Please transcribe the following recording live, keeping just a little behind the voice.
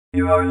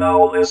You are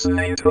now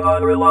listening to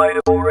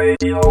Unreliable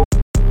Radio.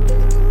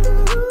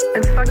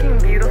 It's fucking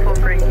beautiful,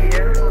 Frankie.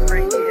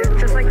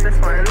 Just like this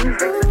one.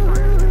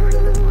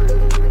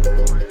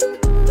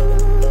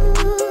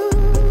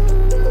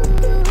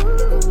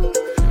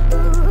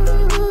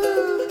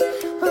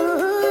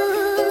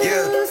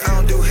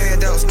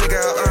 Nigga,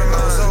 I earn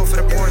my soul for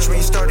the porch when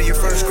you started your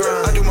first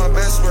grind. I do my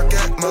best work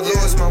at my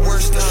lowest, my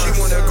worst time. She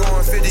wanna go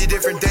on 50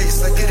 different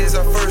dates like it is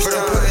our first time.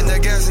 But I'm putting the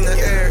gas in the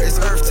air, it's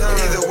earth time.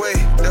 Either way,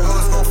 the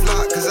hoes gon'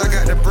 flock, cause I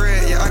got the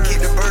bread, yeah, I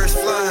keep the birds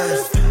flying.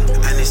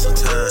 I need some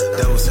time,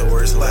 that was the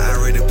worst lie.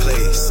 I ready to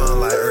play, song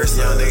like Earth.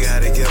 Young nigga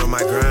had to get on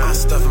my grind. I'm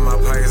stuffing my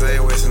pockets, I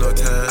ain't wasting no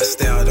time. I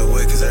stay out the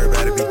way cause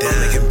everybody be down.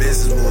 I'm making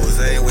business moves,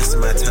 I ain't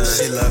wasting my time.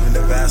 She loving the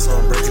vibe, so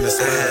I'm breaking the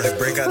spine. I had to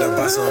break out the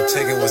box, so I'm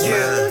taking what's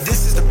mine.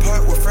 This is the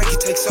part where Frankie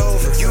takes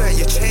over. You had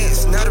your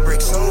chance, now the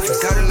break's over.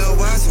 Got a little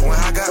wiser when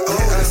I got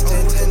older. I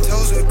stand 10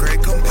 toes with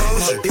great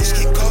composure. My bitch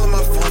keep calling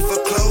my phone for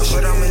closure.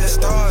 But I'm in the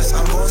stars,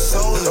 I'm going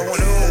solar. I want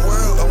the whole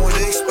world, I want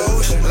the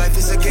exposure. Life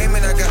is a game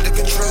and I got the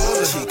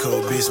controller. Cheat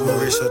code, beast, more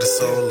rich for the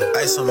solar.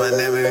 Ice on my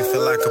neck made me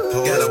feel like a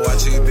pole. Gotta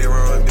watch you be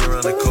around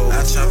the cold.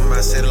 I chop in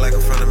my city like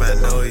in front of my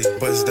nose.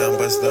 Bust down,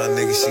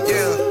 nigga, she go.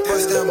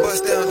 Yeah,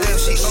 bust down, damn,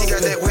 she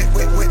got that wet.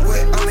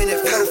 I'm in it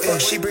floating.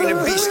 She bring the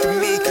beach to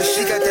me cause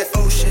she got that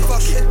ocean.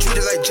 Fuck it, treat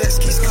it like jet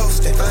skis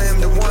coasting. I am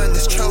the one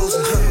that's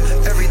chosen.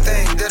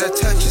 Everything that I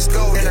touch is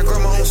gold. And I grow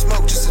my own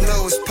smoke just to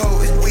know it's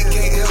potent. We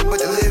can't help but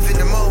to live in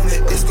the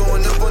moment. It's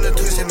going up on the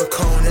Tuesday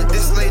McConan.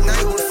 This late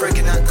night with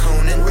Frankie, not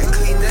Conan. With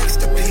Kleenex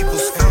to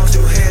people's phones.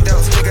 Do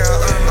handouts, nigga, I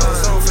earn my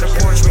soul for the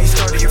porch when you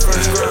started your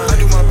first grind. I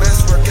do my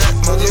best work at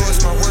my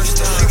lowest, my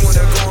worst time. She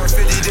wanna go on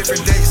 50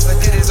 different dates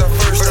like it is our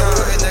first time.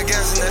 But I'm putting the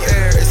gas in the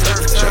air, it's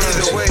earth time.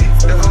 Either way,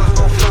 the hoes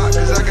gon' flock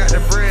cause I got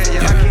the bread,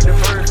 yeah, I keep the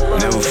birds.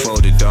 Never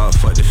folded, dog,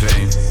 fuck the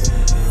fame.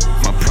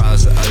 My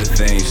problems are other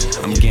things.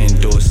 I'm getting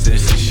dual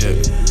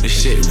citizenship. This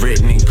shit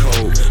written in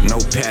code,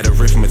 notepad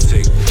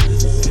arithmetic.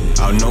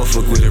 Out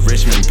Norfolk with a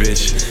Richmond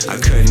bitch. I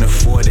couldn't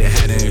afford it,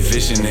 had to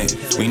envision it.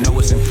 We know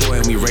what's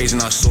important, we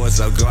raising our swords,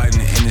 our guarding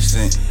the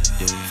innocent.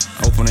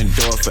 Open the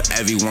door for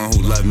everyone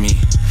who love me.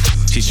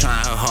 She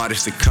trying her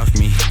hardest to cuff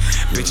me.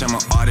 Bitch, I'm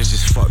an artist,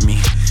 just fuck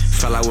me.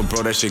 Fell out with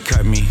bro, that shit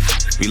cut me.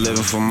 We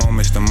living for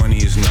moments, the money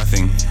is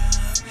nothing.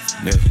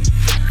 Yeah.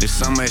 The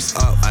summer is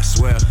up, I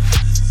swear.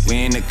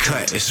 We in the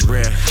cut, it's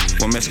rare.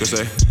 What Mexico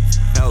say?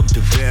 Help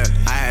to bear.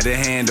 I had to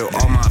handle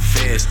all my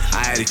fears.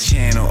 I had to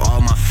channel all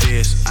my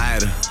fears. I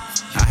had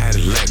to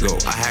let go.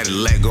 I had to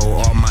let go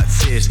all my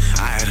tears.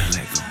 I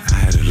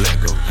had to let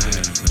go.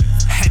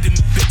 Had them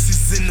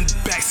bitches in the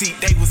backseat,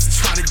 they was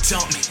trying to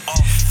jump me.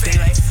 They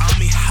like,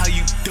 Ami, how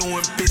you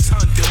doing? Bitch,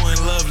 I'm doing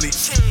lovely.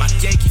 My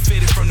Yankee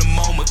fitted from the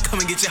moment.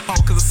 Come and get your hoe,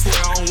 cause I swear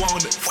I don't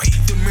want it. Wait,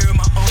 the mirror,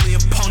 my only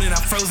opponent.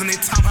 I'm frozen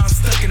in time, I'm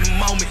stuck in the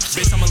moment.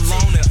 Bitch, I'm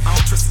alone and I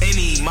don't trust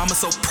any. Mama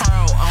so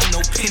proud, I don't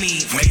know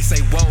penny. Niggas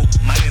say, whoa,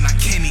 mine and I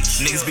Kenny.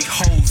 Niggas be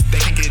hoes,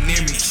 they can't get near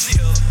me.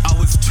 I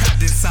was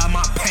trapped inside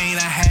my pain,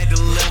 I had to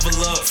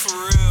level up. For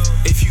real.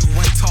 If you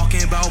ain't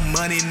talking about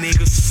money,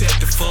 niggas, shut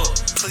the fuck.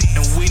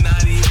 And we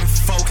not even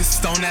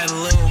focused on that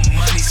little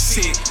money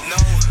shit. No,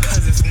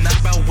 cause it's not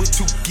about what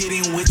you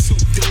getting, what you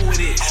do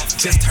with it.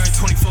 Just turned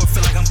 24,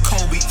 feel like I'm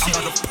Kobe. I'm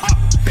about to pop,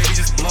 baby,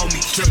 just blow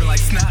me. Drippin' like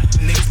snot,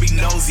 niggas be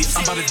nosy.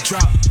 I'm about to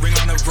drop, ring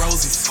on the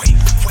roses. Wait.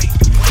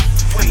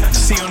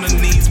 She on her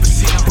knees, but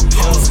she not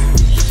proposing.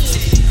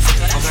 She be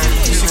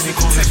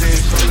texting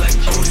like,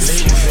 oh,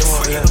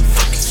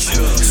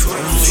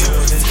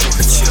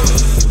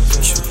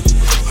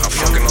 I'm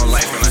fucking on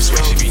life and I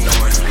swear she be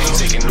knowing.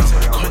 Taking off.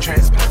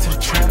 Contracts back to the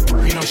trap.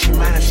 You know she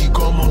mad if she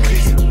go more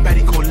busy.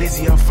 Betty call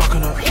Lizzie, I'm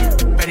fucking her.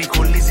 Betty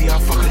call Lizzie, I'm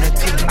fucking her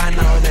teeth. I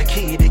know the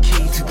key to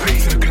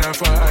pretty. To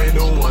clarify, I ain't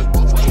no one.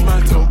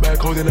 My tote bag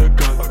holding a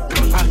gun.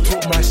 I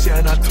talk my shit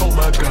and I told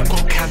my gun.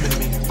 Got cam in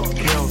me,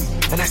 yo,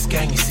 and that's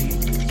gang, you see.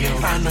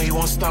 I know you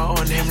won't start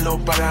on him, low,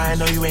 but I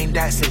know you ain't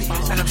that silly.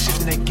 And I'm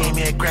shifting the game,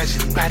 yeah,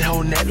 gradually. Bad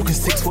whole net, looking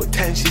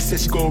 6'10". She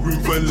said she got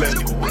room for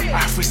length.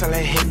 I freestyle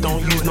and hit,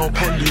 don't use no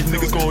pen. These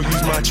niggas gon'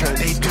 use my trend.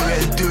 They do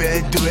it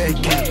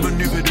again.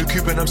 Maneuver the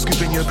coupe and I'm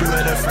scooping your glue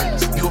and her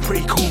friends. You're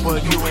pretty cool,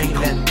 but you ain't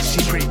Len.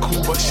 She pretty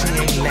cool, but she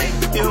ain't Len.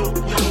 Yo,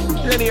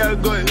 Lenny, I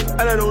got it,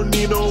 and I don't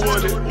need no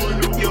wallet.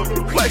 Yo,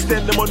 I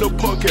extend them on the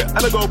pocket,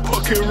 and I got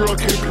pocket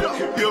rocket.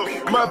 Yo,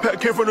 my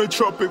pack came from the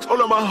tropics. All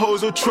of my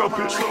hoes are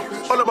tropics.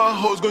 All of my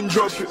hoes gon'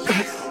 drop it.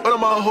 All of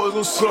my hoes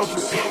gon' slop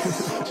it.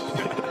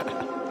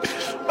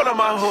 All of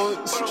my hoes.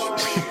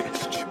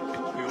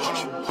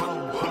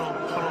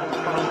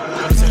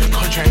 So the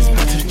contracts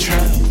back to the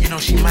trap. You know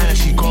she mad if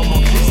she go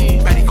more busy.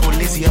 Betty call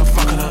Lizzie, I'm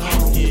fucking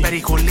her.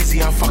 Betty call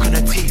Lizzie, I'm fucking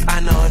her teeth. I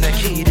know the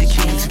key to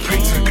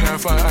pretty. To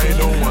clarify, I ain't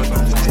no one.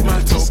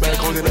 My tote bag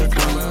holding a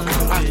gun.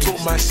 I talk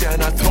my shit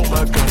and I told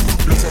my gun.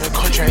 Look at the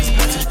contracts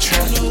back to the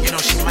trap. You know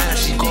she mad if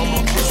she go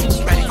more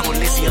busy. Betty call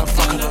Lizzie, I'm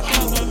fucking her.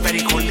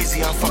 Betty call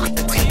Lizzie, I'm fucking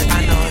her teeth.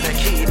 I know the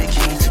key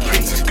to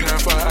pretty. To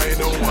clarify, I ain't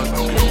no one.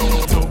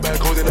 Tote bag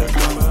holding a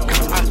gun.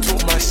 I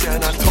talk my shit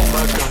and I told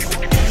my gun.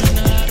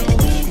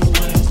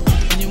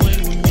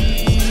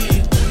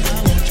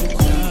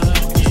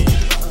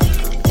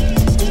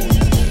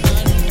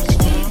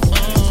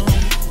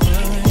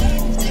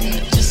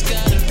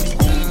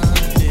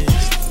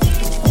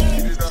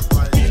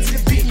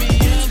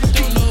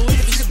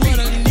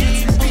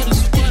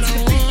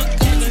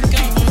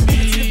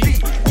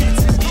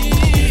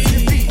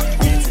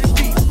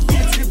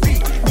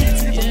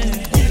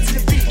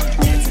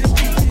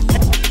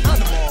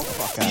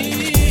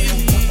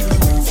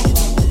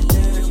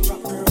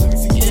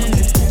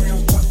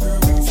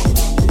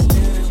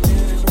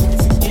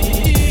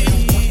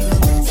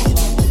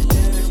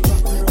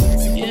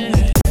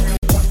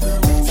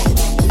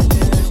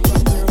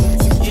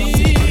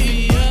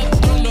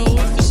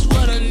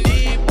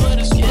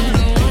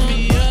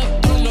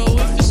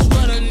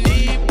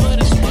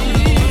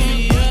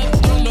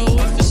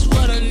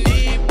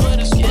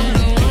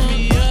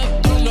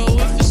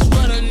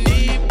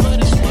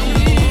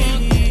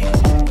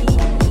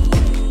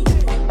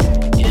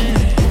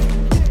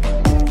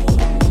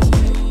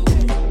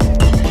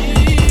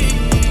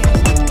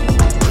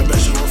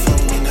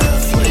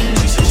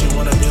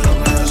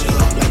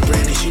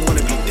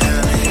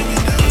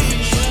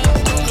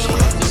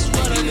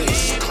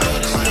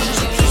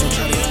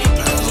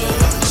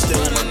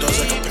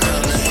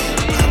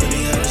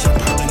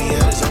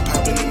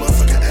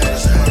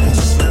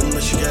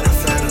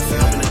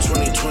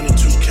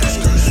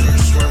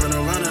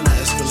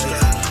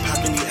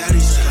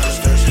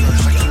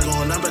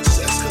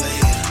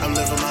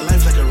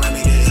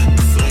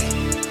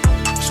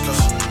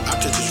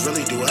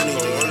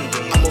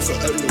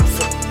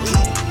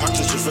 Pop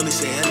just really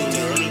say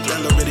anything. That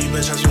little bitty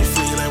bitch asked me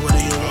free, like what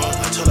do you want?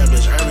 I told that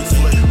bitch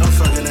everything. I'm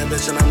fucking that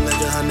bitch and I'm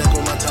licking her neck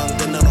with my tongue,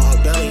 then on her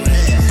belly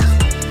ring.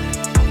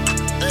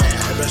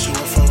 I bet she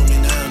won't fuck with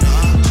me now,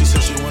 nigga. She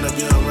said she wanna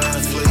be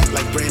around me.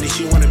 Like Brandy,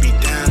 she wanna be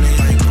down,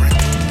 nigga. Like Brandy.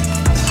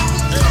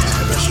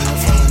 I bet she won't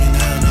fuck with me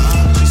now,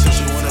 nigga. She said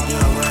she wanna be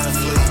around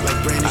me. Like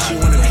Brandy, she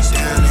wanna be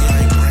down, nigga.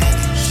 Like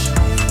Brandy.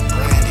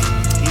 Brandy.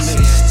 You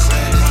niggas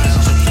sad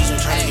clowns, so please don't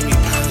try to give me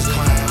pounds of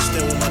clowns. Stay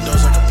with my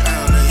dogs like a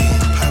pound,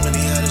 nigga. Popping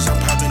the headers, I'm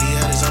popping the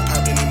headers, I'm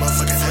popping the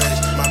motherfucking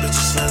headers. My bitch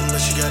is slim, but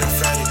she got it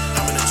fatty.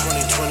 I'm in a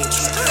 2022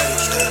 caddy.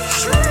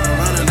 Swerving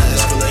around in the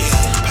Escalade.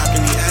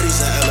 Popping the Addies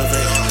in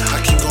elevator. I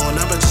keep going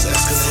up, I just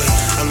escalate.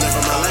 I'm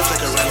living my life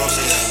like a Renault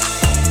Scenic.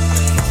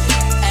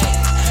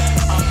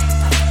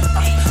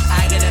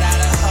 I get it out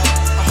of hoe,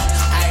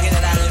 I get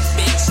it out of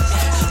bitch.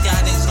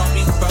 Y'all niggas gon'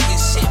 be broke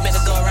as shit,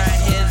 better go around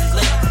here and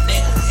live,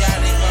 nigga. Y'all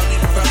niggas gon' be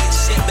broke as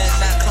shit, better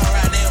not come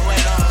around there and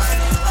wait on.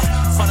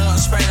 Funny gon'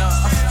 spray on,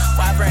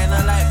 why brain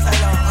look like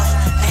Play-Doh?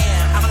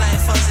 Damn, I'm like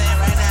fuzzing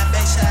right now,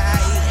 make sure I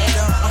eat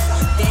Ado.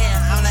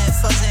 Damn, I'm like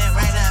fuzzing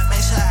right now,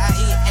 make sure I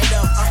eat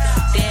Ado.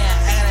 Damn,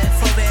 I got that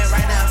full bed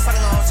right now, funny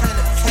gon' turn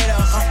to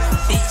Play-Doh,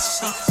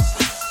 bitch.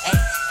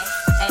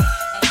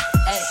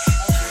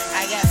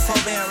 I got full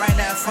bed right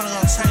now, funny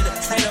gon' turn to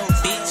Play-Doh,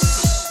 bitch.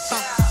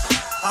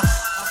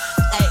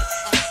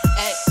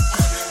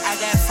 I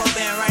got full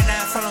bed right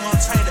now, funny gon'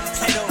 turn to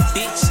Play-Doh,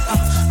 bitch.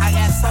 I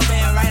got full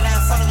bed right now,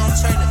 funny gon'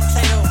 turn to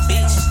Play-Doh,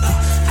 bitch.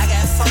 I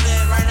got full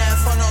bed right now,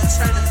 funny gon'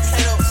 turn to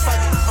Play-Doh, fuck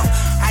it.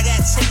 I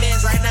got 10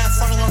 bands right now,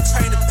 funny gon'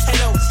 turn to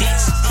Play-Doh,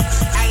 bitch.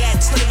 I got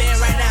 20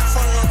 bands right now,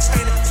 funny gon'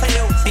 turn to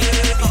Play-Doh,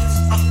 bitch.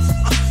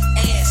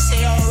 And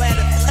say all at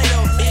a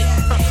Play-Doh, bitch.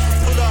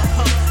 Pull up,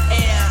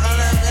 and I'm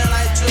not there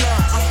like judo.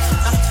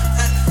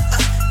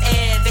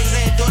 And niggas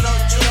ain't doing no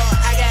judo.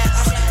 I got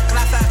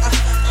Glock 5,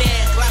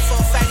 then Glock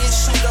 4, faggot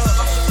shoot up.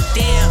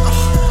 Damn,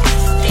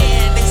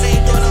 and niggas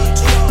ain't doing no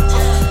judo.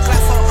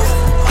 Glock 4,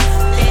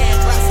 then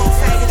Glock 4,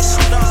 faggot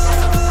shoot up.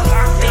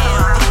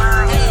 Damn,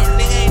 and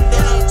nigga ain't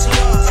doing no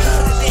judo.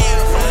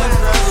 Damn, 4,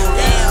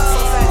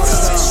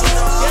 5, shoot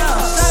up.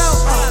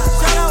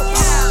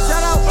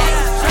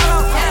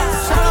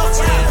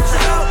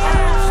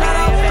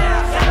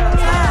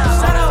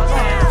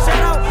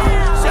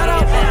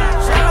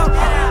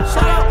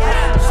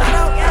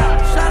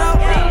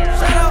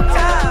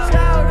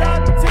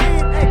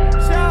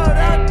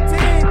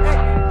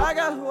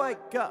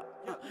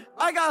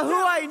 I got who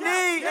I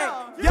need.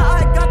 Yeah,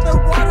 I got the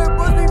water,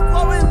 but be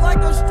flowing like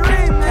a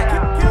stream.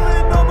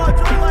 Killing on my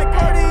joint like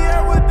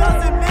Cartier, what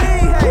does it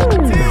mean? Hey,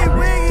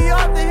 T-Wiggy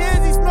off the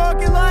his, he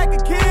smoking like a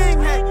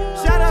king. Hey,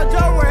 shout out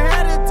Joe, we're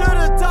headed to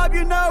the top,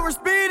 you know we're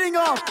speeding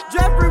off.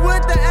 Jeffrey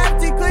with the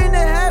empty, clean the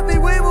heavy,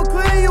 we will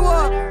clean you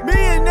up. Me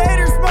and Nate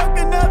are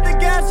smoking up the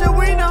gas, and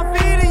we not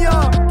feeding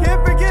y'all.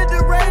 Can't forget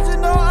the rage,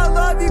 and all I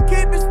love you,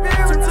 keep your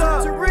spirits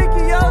up.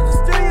 Tariki, I'll just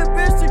steal your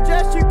bitch,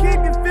 suggest you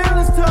keep your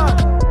feelings tough.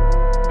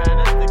 Man,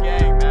 it's the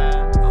gang,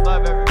 man. I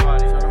love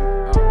everybody.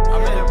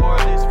 I'm in it more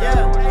of these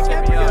friends.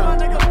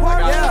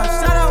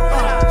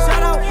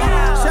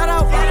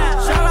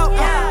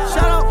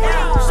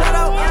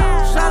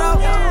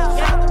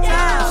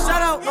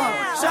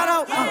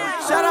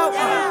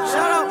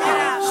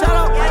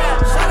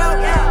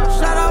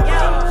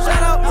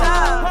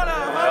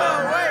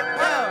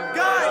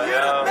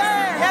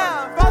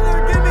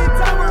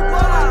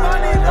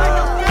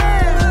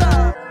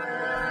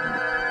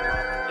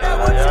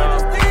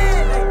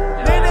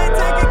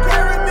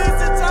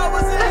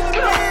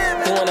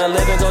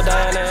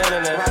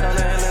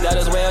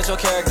 your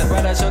character,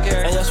 right at your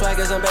character. And your swag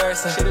is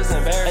embarrassing. Shit is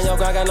embarrassing. And your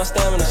girl got no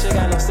stamina. Shit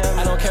got no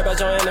stamina. I don't care about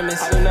your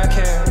enemies. I do not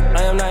care.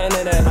 I am not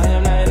into that. I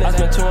am not into that. I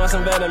spent 2 on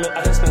some vitamin.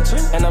 I just spent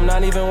 2. And I'm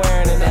not even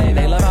wearing it.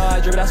 They love how I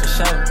drip, that's for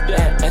sure.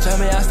 Yeah. And tell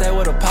me I stay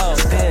with a pole.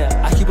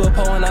 Damn. I keep a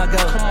pole when I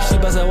go. She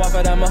bust a walk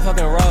for that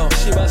motherfucking roll.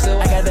 She bust it.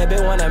 I got that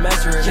big one that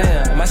match her.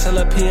 Yeah. My cell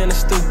P in the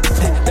stoop.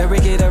 That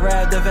Ricky, the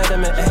rap, the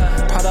vitamin.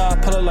 Prada, I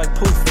pull her like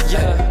poof.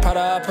 Yeah.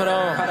 Prada, I put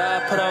on. Prada,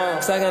 I put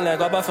on. Second leg,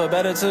 go by for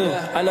better too.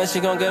 I know she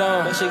gon' get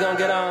on. But she gon'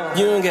 get on.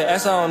 You don't get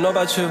ass, I don't know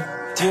about you.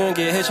 You don't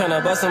get hit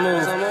tryna bust a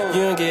move.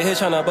 You don't get hit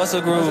tryna bust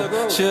a groove.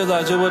 She was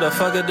like, you what the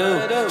fuck it do?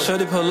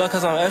 Shorty pull up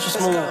cause I'm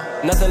extra smooth.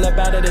 Nothing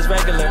about it is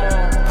regular.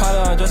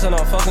 Prada, I'm dressing,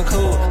 I'm fucking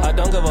cool. I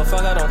don't give a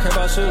fuck, I don't care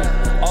about you.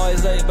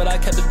 Always late, but I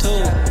kept the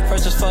tool.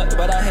 Fresh as fuck,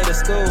 but I hated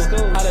school.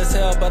 Hot as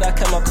hell, but I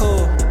kept my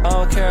cool. I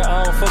don't care,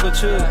 I don't fuck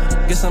with you.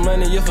 Get some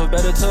money, you feel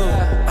better too.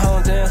 I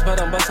don't dance, but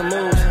I'm busting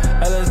moves.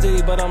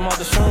 LSD, but I'm off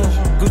the shrooms.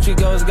 Gucci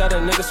goes, got a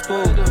nigga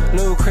spool.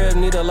 New crib,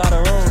 need a lot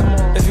of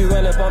room. If you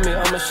run up on me,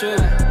 I'ma shoot.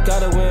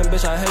 Gotta win,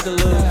 bitch, I hate to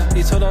lose.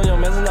 You told on your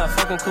mans is not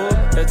fucking cool.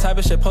 That type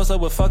of shit post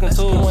up with fucking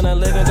tools. Wanna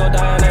live and go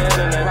die on the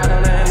internet.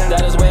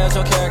 That is way out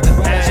your character.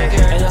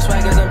 And your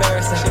swag is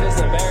embarrassing.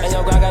 And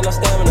your girl got no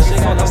stamina. She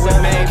got no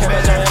stamina. I don't care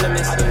about your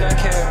enemies. I do not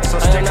care. So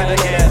stick to the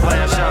game.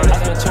 I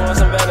spent 2 on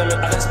some vitamin.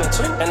 I just spent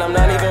 2. And I'm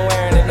not even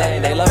wearing it.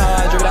 They love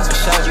how I drip, that's for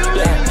sure.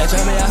 Yeah. And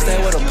tell me I stay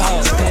with a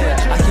pause.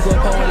 I keep a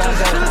pole when I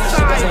go. She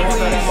doesn't want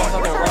that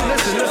motherfucking roll.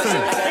 Listen.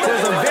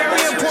 There's a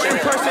very important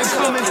person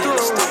coming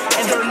through.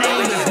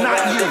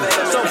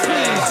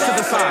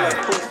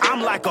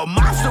 like a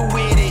monster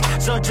with it.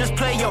 So just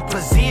play your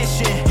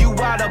position. You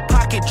out of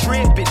pocket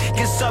tripping,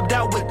 get subbed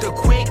out with the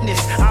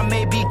quickness. I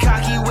may be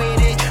cocky with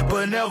it,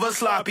 but never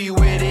sloppy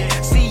with it.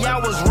 See, I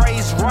was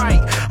raised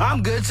right,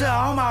 I'm good to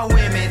all my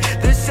women.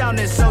 This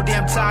sound is so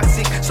damn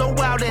toxic, so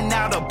wild and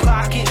out of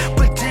pocket.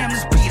 But damn,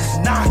 this beat is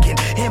knocking,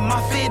 and my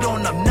fit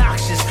on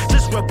obnoxious.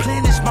 Just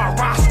replenish my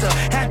roster,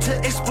 had to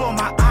explore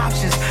my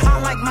options. I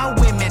like my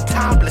women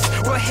topless,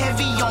 we're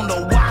heavy on the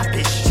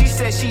whoppish. She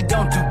said she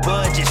don't do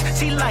budgets,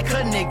 she like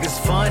her niggas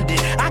funded.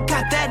 I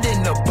got that in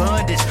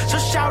abundance, so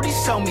shawty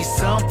show me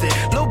something.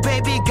 Lil'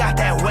 baby got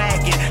that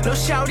wagon, lil'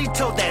 shawty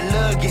told that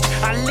luggage.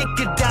 I lick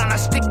it down, I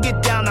stick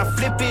it down, I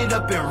flip it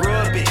up and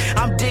rub it.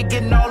 I'm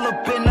digging all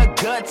up in the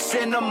guts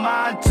and the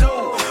mind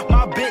too.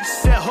 My bitch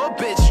said her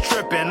bitch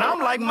trippin', I'm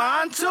like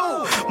mine too.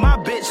 My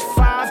bitch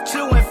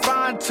 5'2" and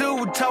fine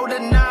too, told her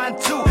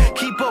 9'2".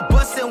 Keep her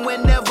bustin'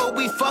 whenever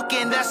we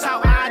fucking, that's how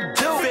I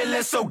do.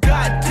 Feeling so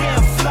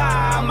goddamn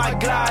fly, I might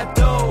glide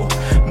through.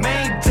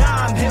 Main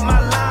dime, hit my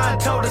line,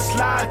 told her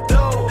slide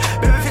through.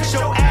 Baby, fix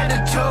your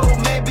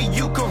attitude, maybe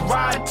you could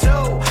ride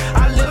too.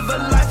 I live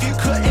a life you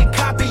couldn't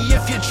copy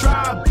if you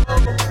tried.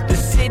 The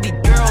city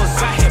girls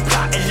out here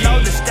plotting, all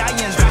the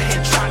stallions out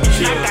here trotting.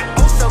 I got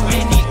oh so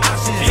many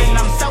options, and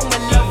I'm so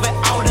in love with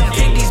all them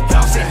titties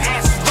bouncing,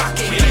 ass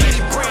rocking. Give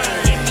me brain,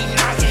 give me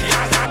knocking,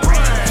 I got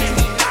brain, give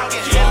me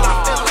knocking. Till I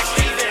feel like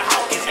Stephen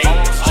Hawking.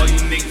 All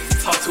you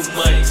niggas talk too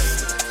much.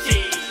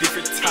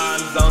 Different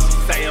time zones, you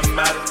say I'm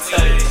out of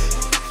touch.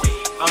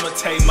 I'ma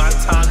take my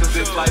time, cause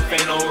this life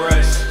ain't no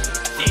rush.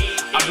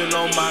 I've been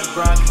on my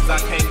grind, cause I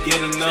can't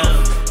get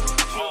enough.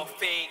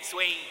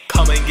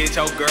 Come and get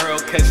your girl,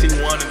 cause she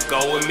wanna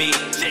go with me.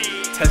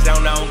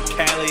 Touchdown on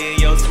Cali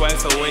and your sweat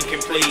so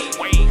incomplete.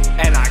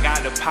 And I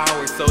got the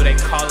power, so they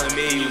calling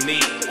me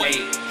unique.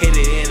 Hit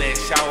it in that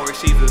shower,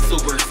 she's a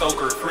super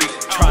soaker freak.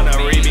 Tryna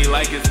read me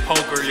like it's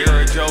poker,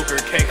 you're a joker,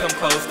 can't come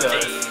close to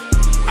us.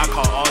 I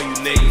call all you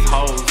niggas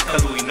hoes,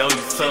 cause we know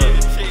you suck.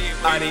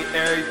 I need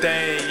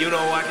everything, you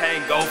know I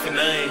can't go for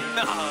nothing.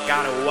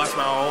 Gotta watch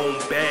my own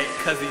back,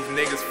 cause these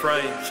niggas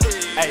front.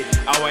 Hey,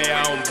 I way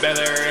out on Bel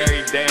Air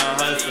every day on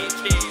hustle.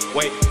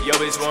 Wait, yo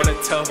bitch wanna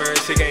tell her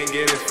she can't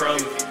get it from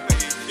me.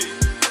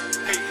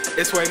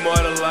 It's way more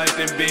to life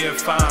than being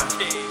fine.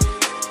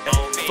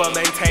 For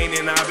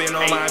maintaining, I've been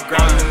on my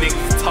grind.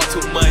 Niggas talk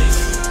too much.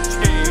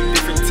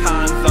 Different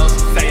time zones,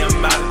 say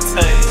I'm out of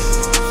touch.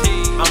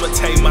 I'ma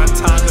take my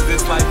time, cause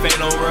this life ain't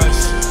no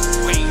rush.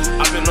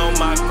 I've been on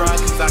my grind,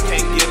 cause I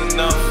can't get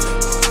enough.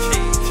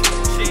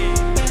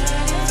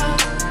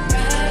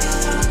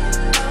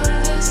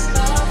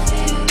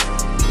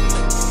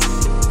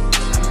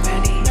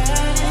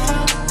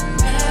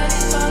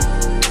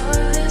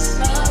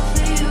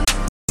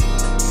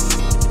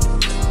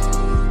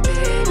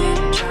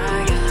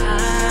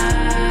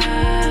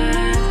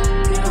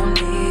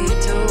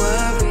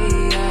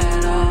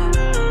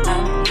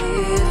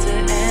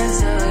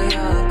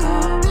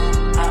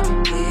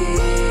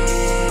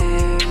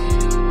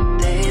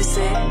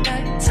 Say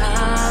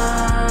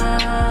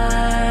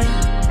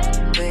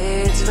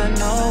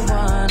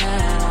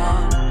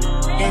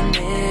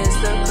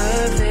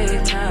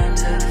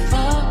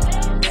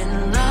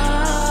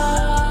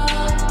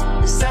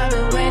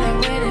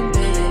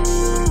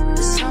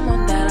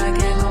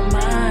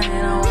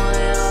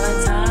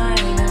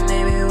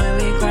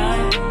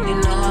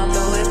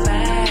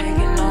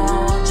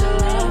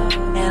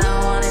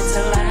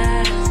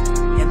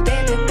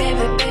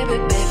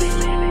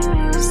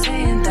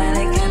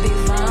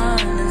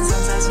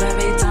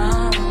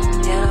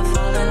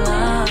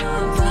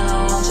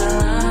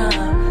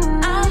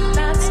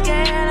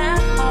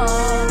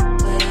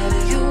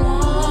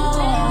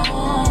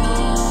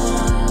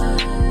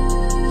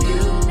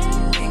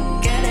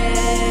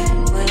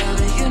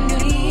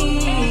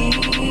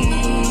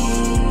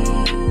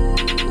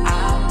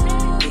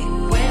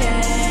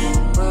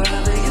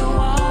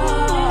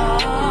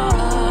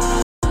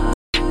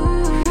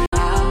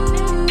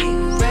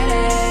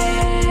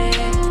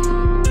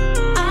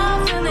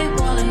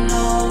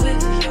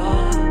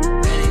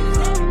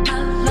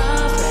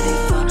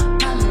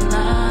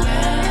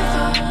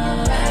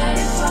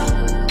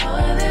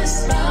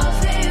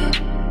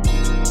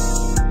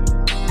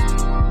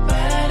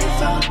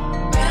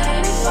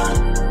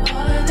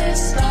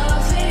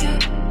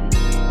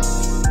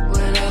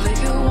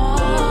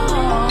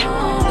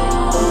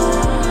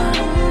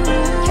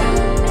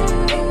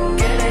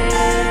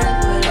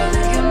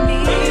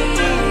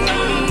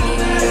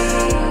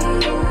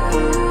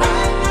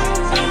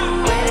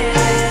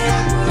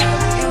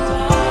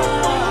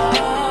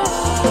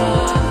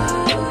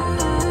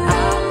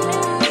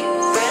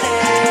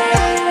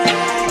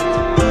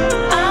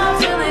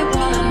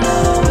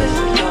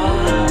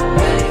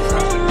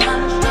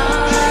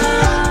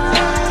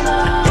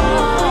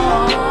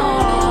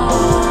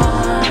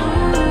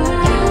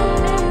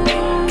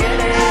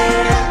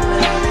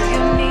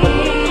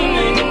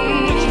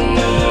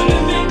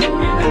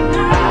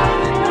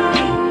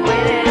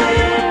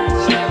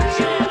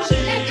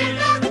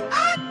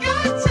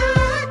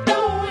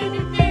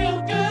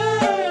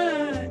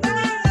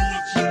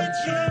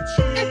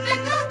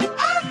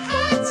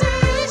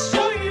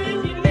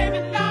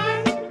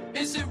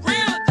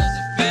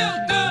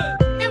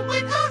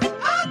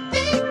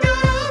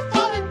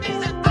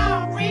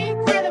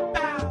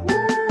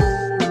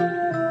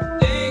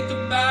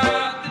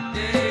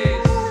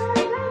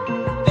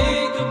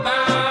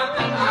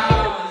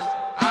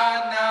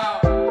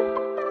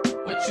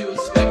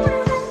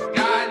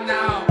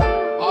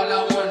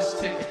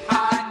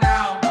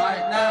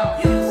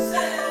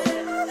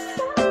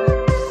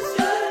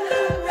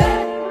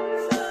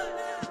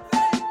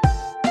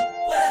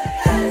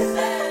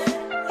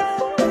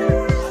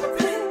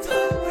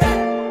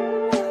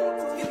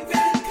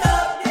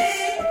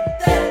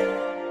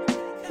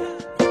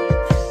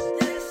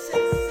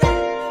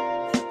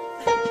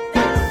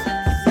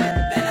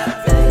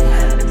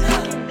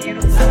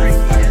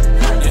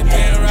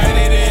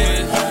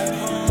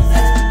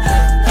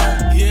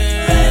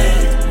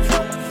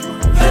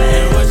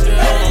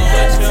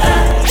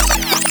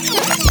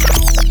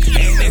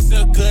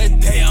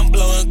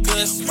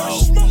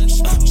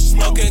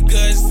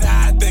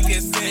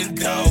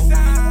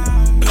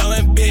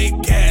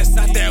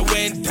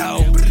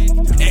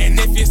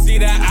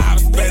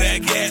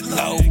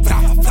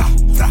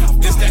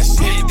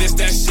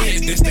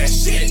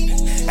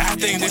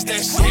think this that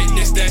shit,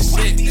 this that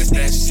shit, this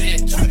that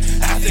shit.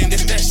 I think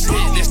this that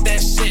shit, this that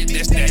shit,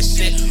 this that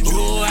shit.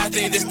 Ooh, I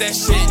think this that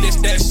shit, this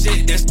that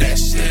shit, this that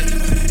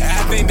shit.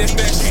 I think this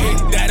that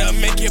shit that'll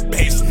make your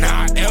bass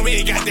knock. And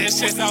we got this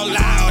shit so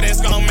loud,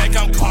 it's gon' make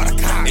them call the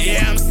cops.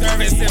 Yeah, I'm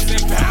serving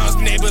 6 pounds,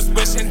 neighbors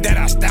wishing that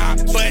I stop.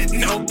 But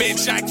no,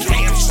 bitch, I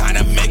can't, I'm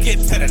tryna make it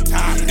to the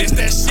top. This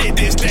that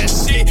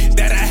shit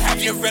that'll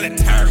have you really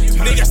turned.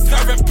 Nigga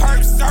serving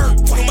perp, serve.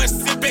 Too much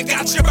sipping,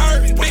 got your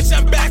bird. Bitch,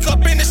 I'm back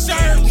up in the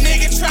shirt.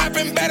 Nigga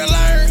trapping, better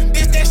learn.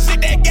 This that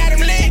shit that got him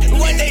lit.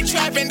 One day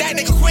trapping, that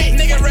nigga quit.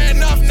 Nigga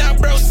ran off, now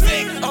bro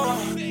sick.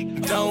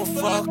 Don't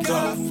fuck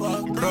up.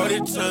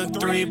 Brody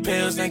took 3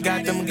 pills and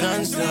got them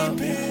guns up.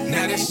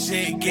 Now this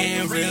shit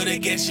getting real to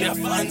get your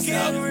funds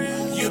up.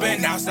 You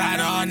been outside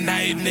all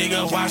night,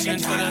 nigga, watching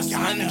till the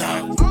sun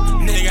up.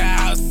 Nigga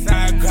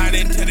outside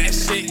grinding till that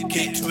shit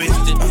get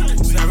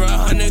twisted. Several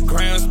 100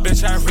 grams,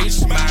 bitch, I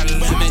reached my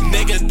limit.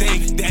 Nigga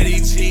think Daddy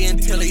G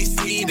until he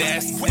see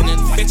that sinning.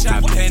 Bitch,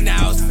 I been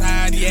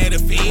outside, yeah, the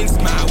fiend's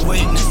my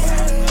witness.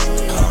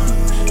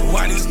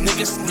 Why these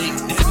niggas sneak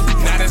this?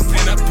 Not a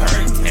sinner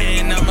per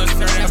 10, I'ma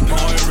turn that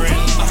boy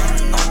real.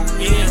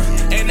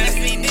 Yeah, and I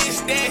see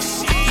this, that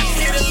shit.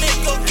 Hit a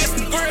lick, go get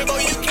some grip,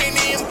 or you can't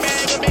even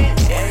bag a man.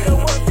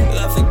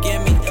 Love,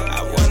 forgive me.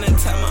 I wanna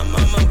tell my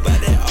mama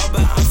about it all,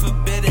 but I'm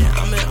forbidden.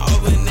 I'm in all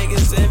with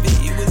niggas envy.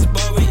 You was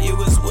born when you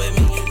was with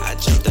me. I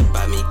dreamt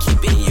about me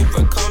keeping you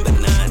for calm, but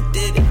now I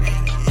did it.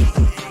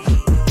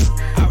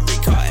 I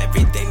recall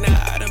everything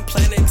that I done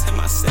planned to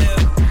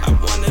myself. I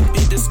wanna be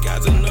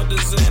disguised with no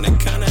designer,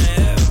 kinda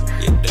hell.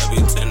 Your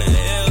W turn to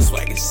L,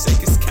 swag is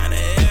sick, it's kinda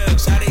L.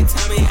 Shawty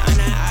tell me I'm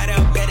not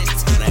hideout, bet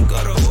it's time to go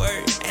to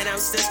work. And I'm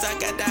still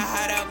stuck at the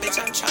hideout, bitch,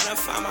 I'm tryna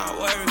find my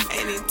worth.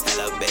 Ain't even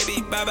tell her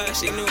baby bye-bye,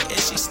 she knew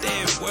if she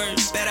stayed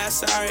worse. Bet I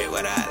sorry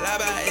what I lie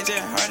about, it's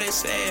just hard to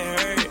say it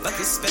hurt.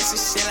 Fucking special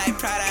shit like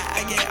Prada,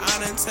 I get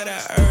honored to the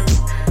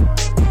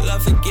earth.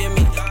 Love, forgive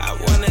me, I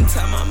wanna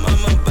tell my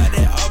mama about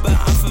it all, but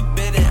I'm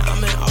forbidden.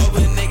 I'm in all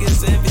with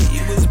niggas envy.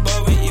 You was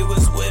born when you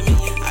was with me.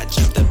 I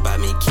dreamt about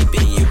me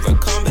keeping you for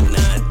calm, but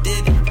now I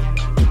did it.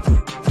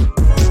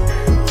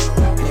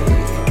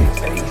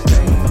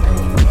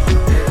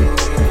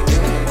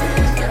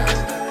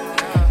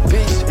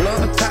 Bitch, no,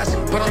 I'm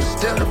toxic, but I'm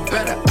still a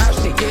better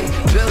option, yeah.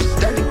 Bills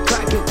steady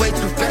clocking way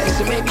too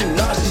fast, it made me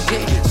nauseous,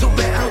 yeah. So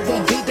bad I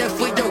won't be there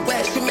for your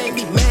ass, it made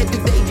me mad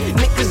today.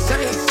 Niggas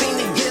I ain't seen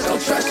in years,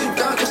 don't trust you,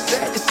 dog, I'm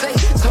sad to say.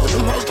 Told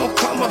them hoes don't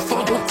call my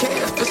phone, don't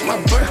care if it's my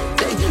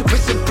birthday.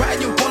 Rich and proud,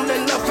 you want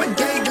enough, I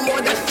gave you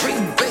more than free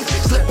base.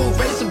 Slip on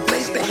razor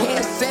blades, the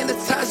hand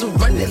sanitizer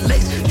running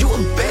lace. You a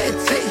bad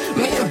tape,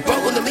 me and bro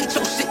gonna delete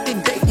your shit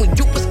today. When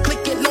you was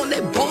clicking on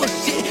that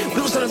bullshit,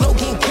 we was on the low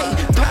getting cake.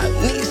 Pop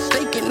needs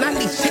steak and I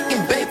need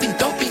chicken, baby,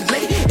 don't be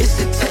late. It's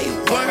a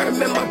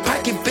tapeworm in my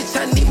pocket, bitch,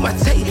 I need my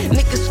tape.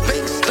 Niggas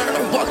fake stern,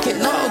 I'm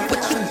walking off,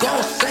 what you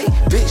gon' say?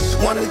 Bitch,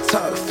 wanna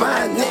talk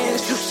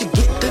finance, you should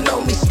get to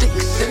know me.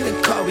 Sticks in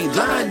the car, we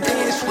line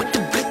dance with the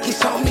blickies,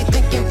 homie.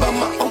 Thinking about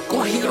my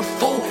uncle, he a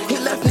fool. He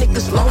left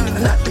niggas lonely,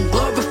 not to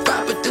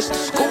glorify, but this the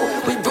school.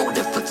 We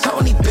rooted for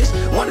Tony, bitch,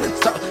 wanna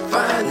talk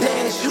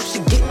finance, you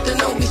should get to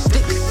know me.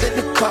 Sticks in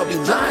the car, we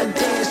line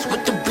dance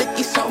with the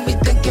blickies, homie.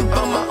 Thinking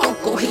about my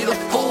uncle, he a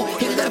fool.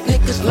 He left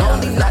niggas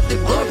lonely, not to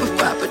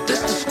glorify, but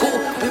this the school.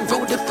 We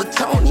rooted for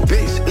Tony,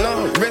 bitch,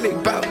 no, I'm really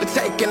about to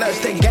taking us,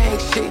 that gang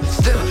shit.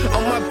 Still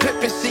on my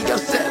pippin', see your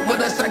set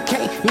with us, I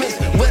can't miss.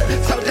 Well,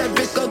 told that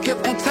bitch go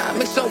give them time,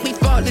 make sure we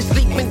fall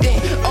asleep. And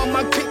then all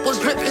my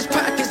people's rip his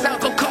pockets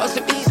out, gon' cause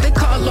him ease. They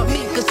call on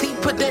me, cause he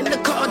put in the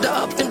call to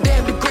up them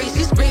damn degrees.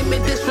 He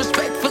screaming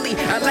disrespectfully,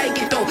 I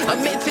like it though,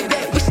 I'm into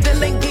that. We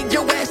still ain't get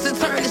your ass to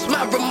turn, it's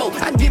my remote.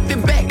 I give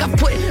it back, I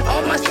put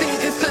all my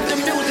scenes into the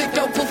music,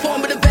 don't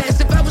perform it the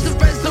best. If I was to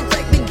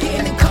resurrect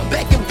again and come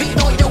back and beat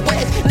on your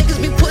ass,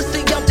 niggas be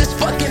pussy, I'm just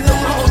fucking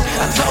them hoes.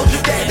 I told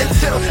you that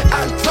until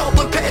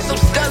October pass, I'm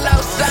still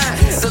outside.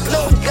 The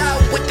little guy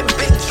with the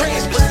big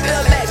dreams, but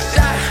still that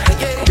shy.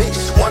 Yeah.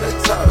 Bitch, wanna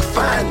talk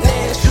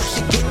finance, you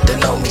should get to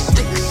know me.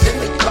 Sticks in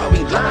the car, we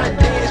line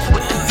dance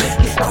with the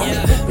blickies, homie.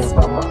 Thinking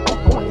about my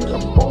uncle, he a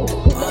fool.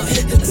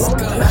 Hit the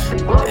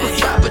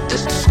sky, but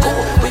this the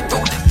school, we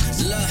rooted.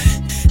 Look,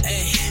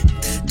 hey,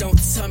 don't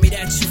tell me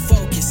that you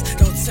focus.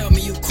 Don't tell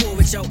me you cool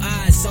with your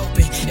eyes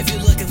open. If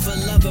you're looking for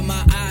love in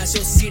my eyes,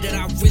 you'll see that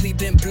I've really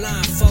been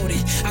blindfolded.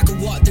 I could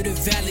walk through the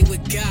valley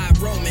with God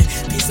roaming.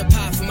 Piece of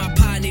pie for my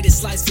pie, need a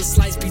slice for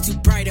slice, be too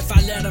bright. If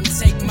I let them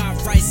take my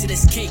rights to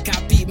this cake, I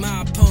beat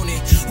my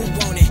opponent. Who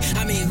want it?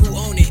 I mean, who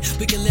own it?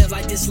 We can live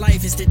like this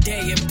life is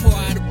today and pour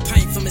out a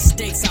pint for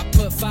mistakes. I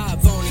put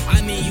 5 on it.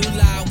 I mean, you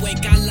lie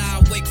awake, I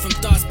lie awake from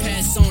thoughts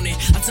past on it.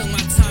 I took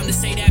my time to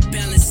say that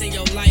balance in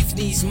your life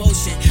needs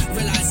motion.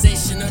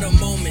 Realization of the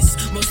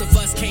moments, most of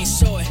us can't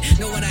show it.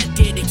 Know what I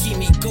did to keep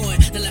me going.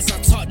 The less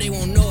I talk, they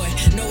won't know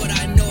it. Know what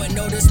I know and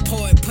know this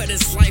poet put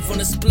his life on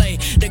display.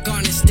 The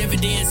garnished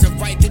dividends are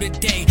right through the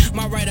day.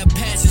 My rite of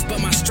passage,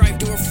 but my strife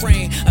to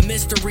refrain. A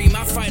mystery,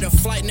 my fight or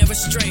flight never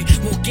stray.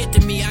 Won't get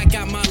to me, I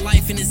got my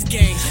life in this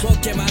game.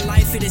 Won't get my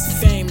life in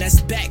this fame. that's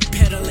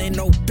backpedaling,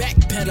 no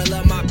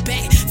backpedaler. My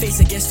back face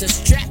against the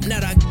strap,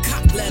 not a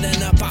cop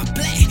letting up our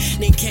black.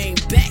 Then came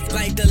back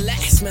like the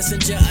last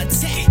messenger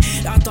attack.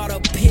 I thought a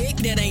pig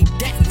that ain't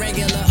that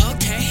regular,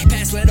 okay.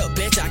 Pass with a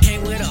bitch, I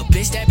came with a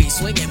bitch that be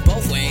swinging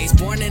both ways.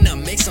 Born in a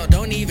mix, so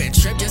don't even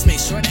trip, just make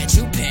sure that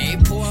you pay.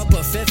 Pour up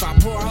a fifth, I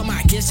pour out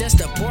my gifts just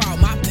to pour out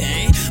my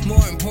pain.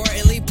 More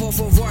importantly, por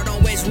favor,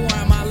 don't waste war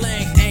in my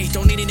lane. Hey,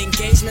 don't need an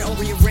engagement or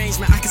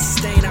rearrangement, I can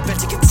sustain, I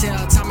bet you can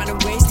tell. Time out of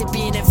waste, it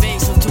being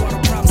invasive to all the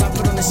problems I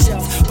put on the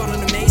shelf. Bought on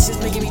the maces,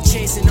 making me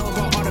chasing, know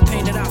about all the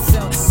pain that I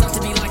felt. Sucked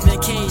to be locked in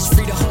a cage,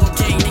 free the whole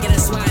gang, nigga,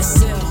 that's why I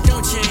sell.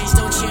 Don't change,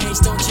 don't change,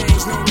 don't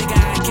change, no nigga,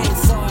 I can't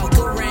fall.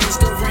 Good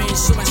range,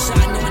 shoot my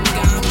shot, no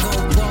nigga, I'm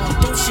gon' ball.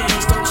 Don't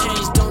change, don't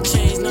change, don't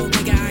change, no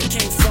nigga, I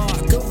can't fall.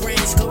 Good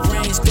range, shoot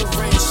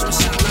my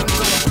shot, I'm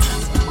gon'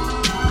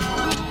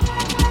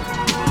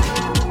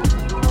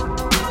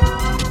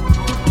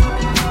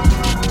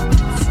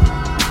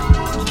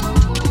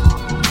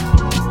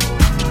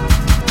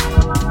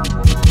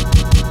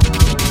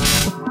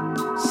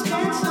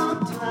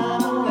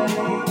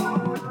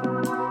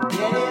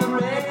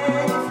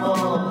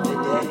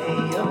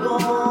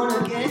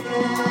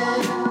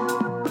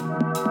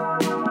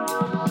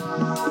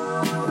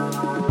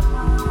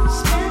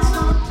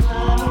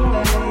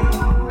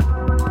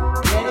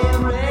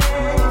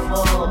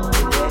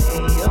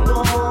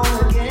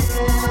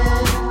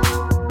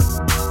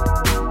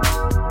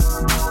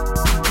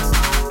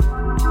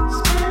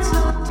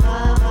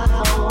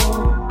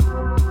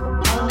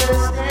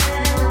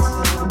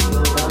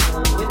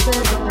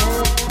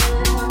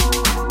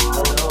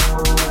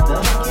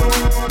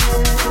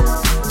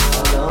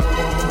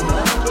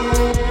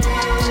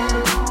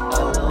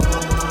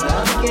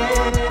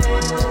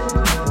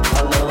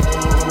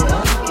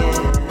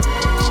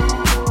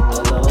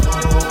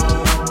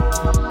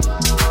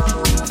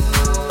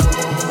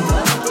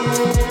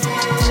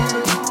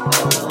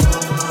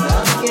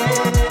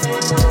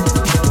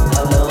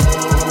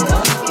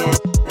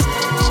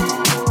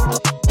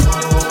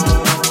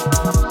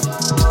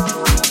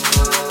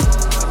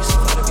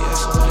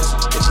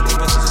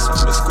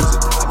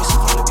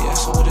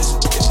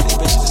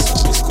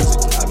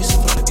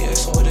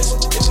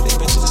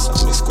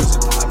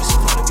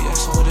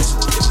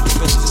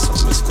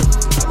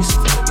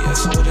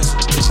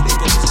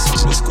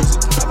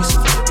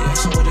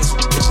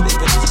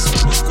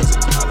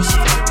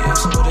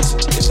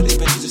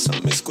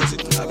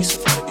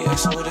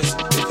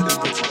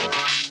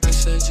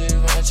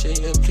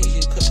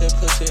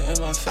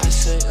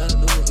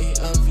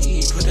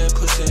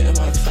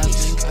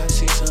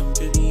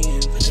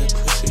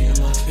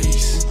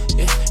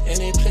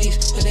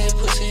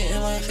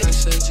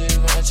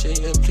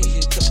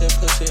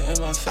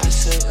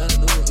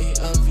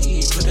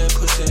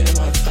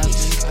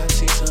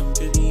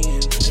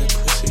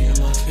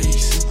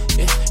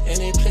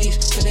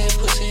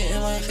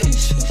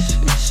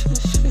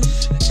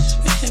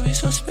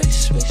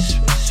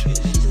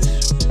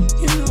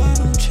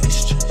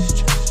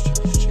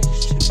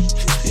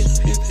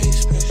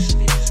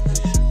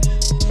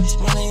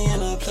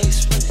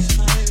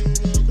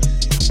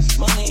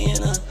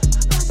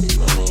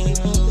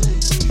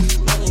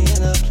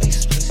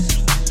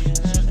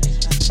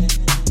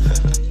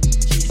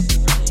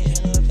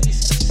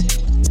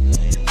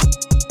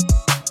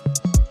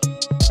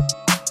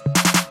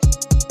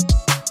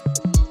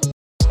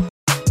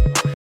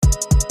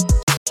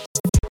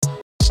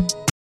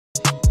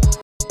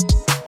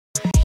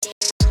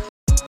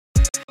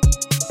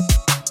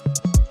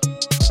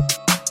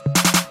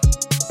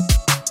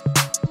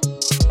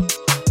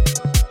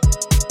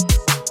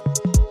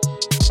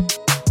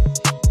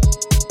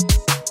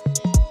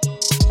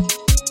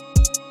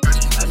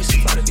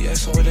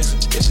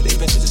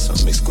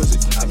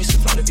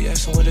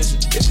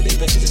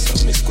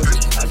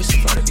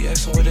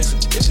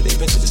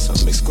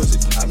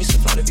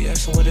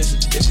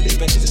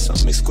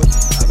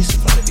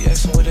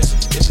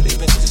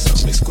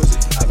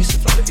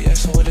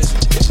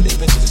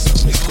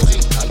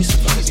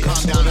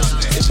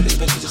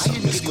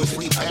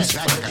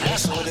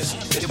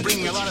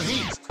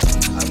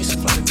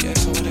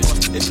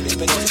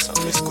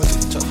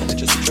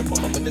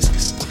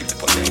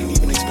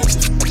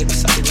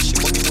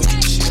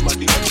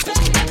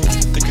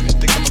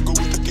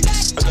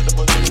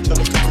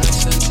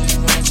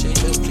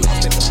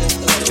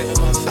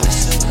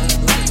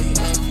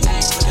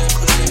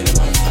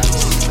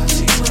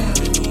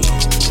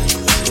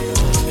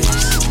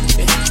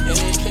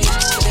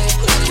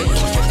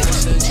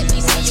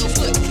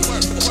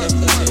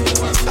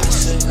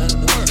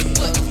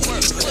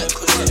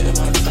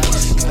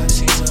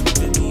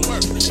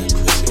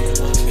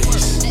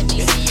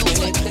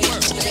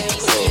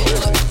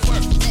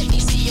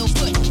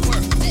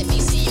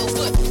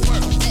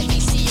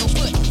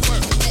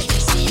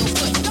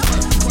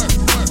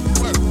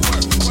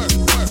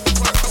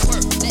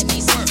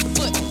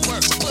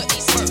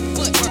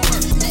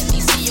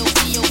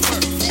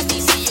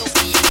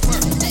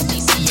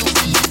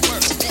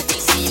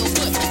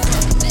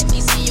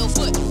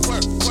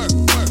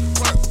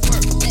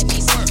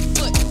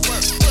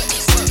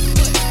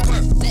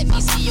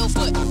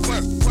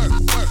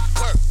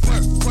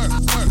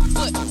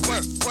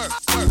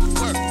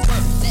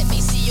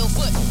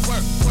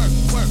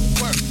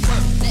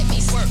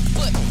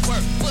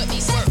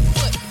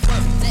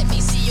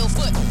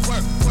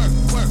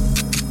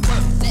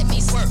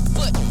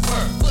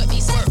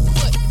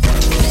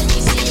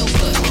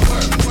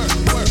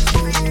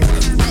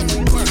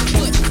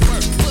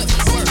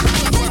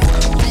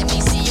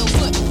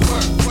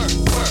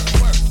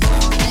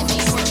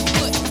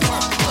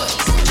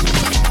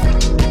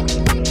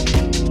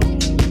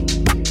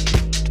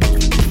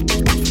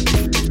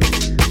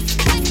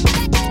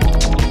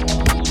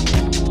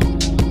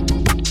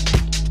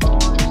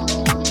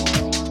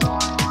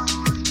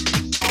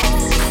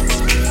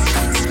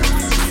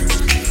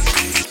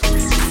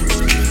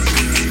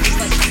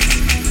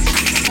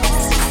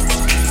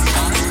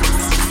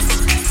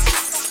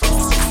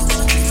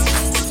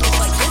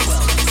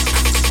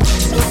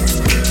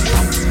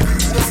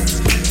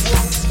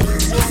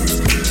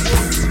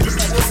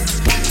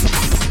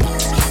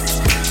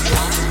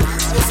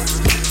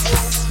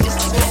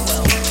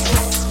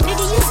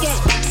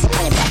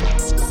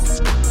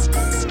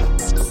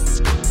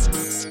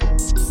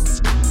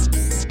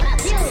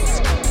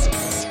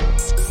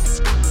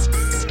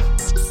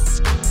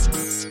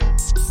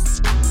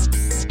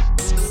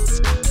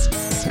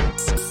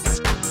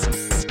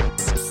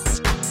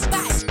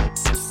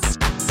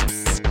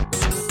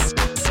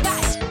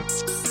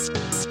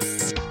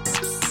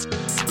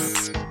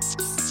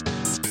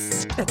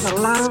 It's a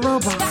lot of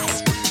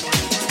robots.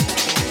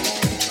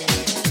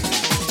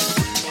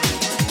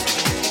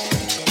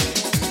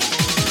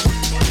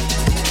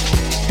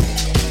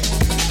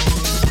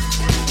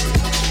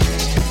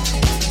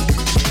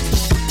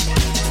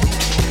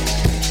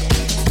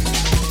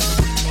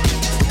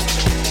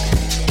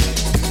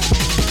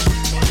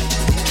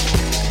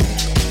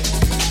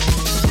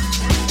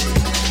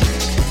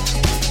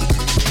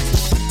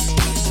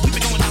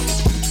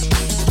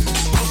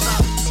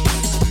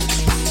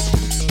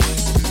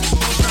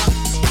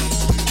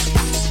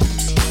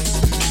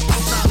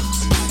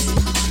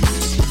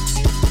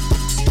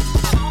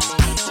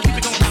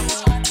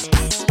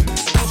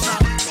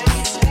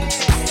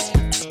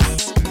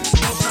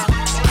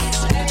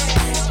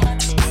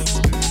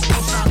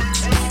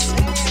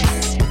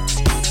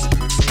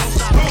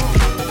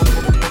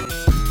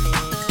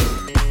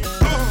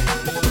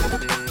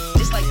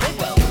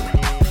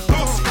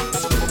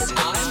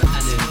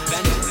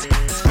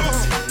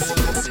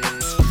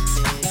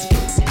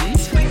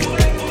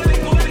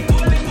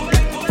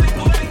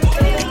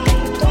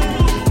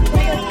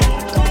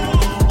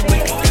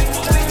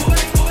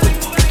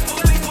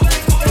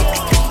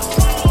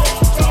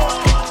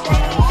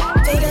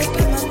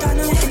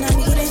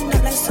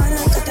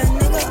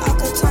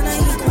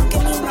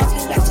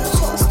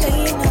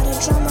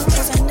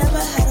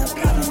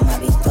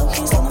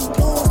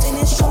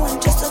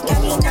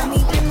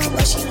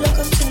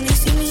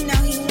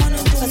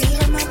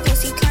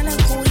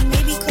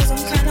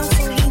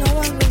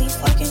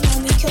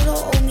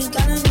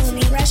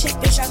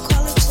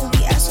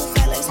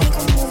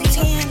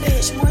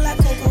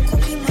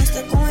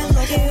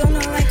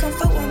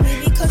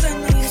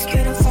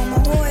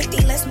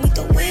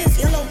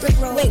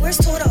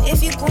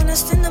 If you gonna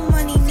spend the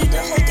money, need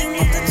the whole thing,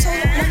 need the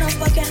total. No, no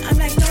fucking, I'm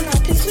like, no,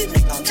 please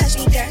don't touch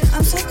me there.